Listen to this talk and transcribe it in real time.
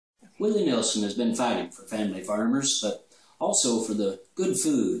Willie Nelson has been fighting for family farmers, but also for the good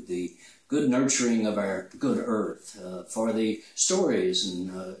food, the good nurturing of our good earth, for the stories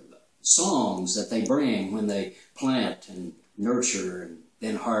and songs that they bring when they plant and nurture and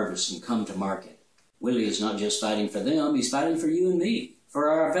then harvest and come to market. Willie is not just fighting for them, he's fighting for you and me, for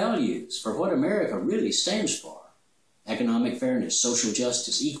our values, for what America really stands for. Economic fairness, social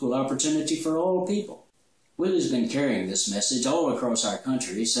justice, equal opportunity for all people. Willie's been carrying this message all across our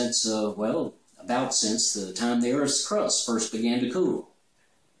country since, since the time the Earth's crust first began to cool.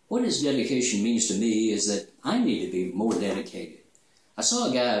 What his dedication means to me is that I need to be more dedicated. I saw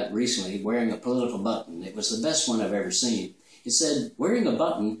a guy recently wearing a political button. It was the best one I've ever seen. It said, "Wearing a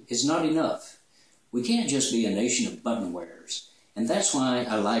button is not enough. We can't just be a nation of button wearers." And that's why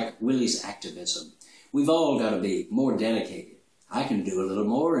I like Willie's activism. We've all got to be more dedicated. I can do a little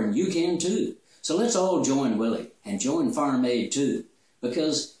more, and you can too. So let's all join Willie and join Farm Aid too,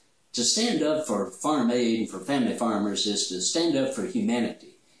 because to stand up for Farm Aid and for family farmers is to stand up for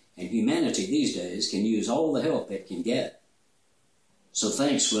humanity. And humanity these days can use all the help it can get. So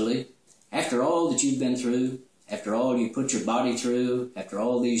thanks, Willie. After all that you've been through, after all you put your body through, after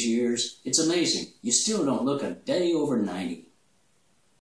all these years, it's amazing. You still don't look a day over 90.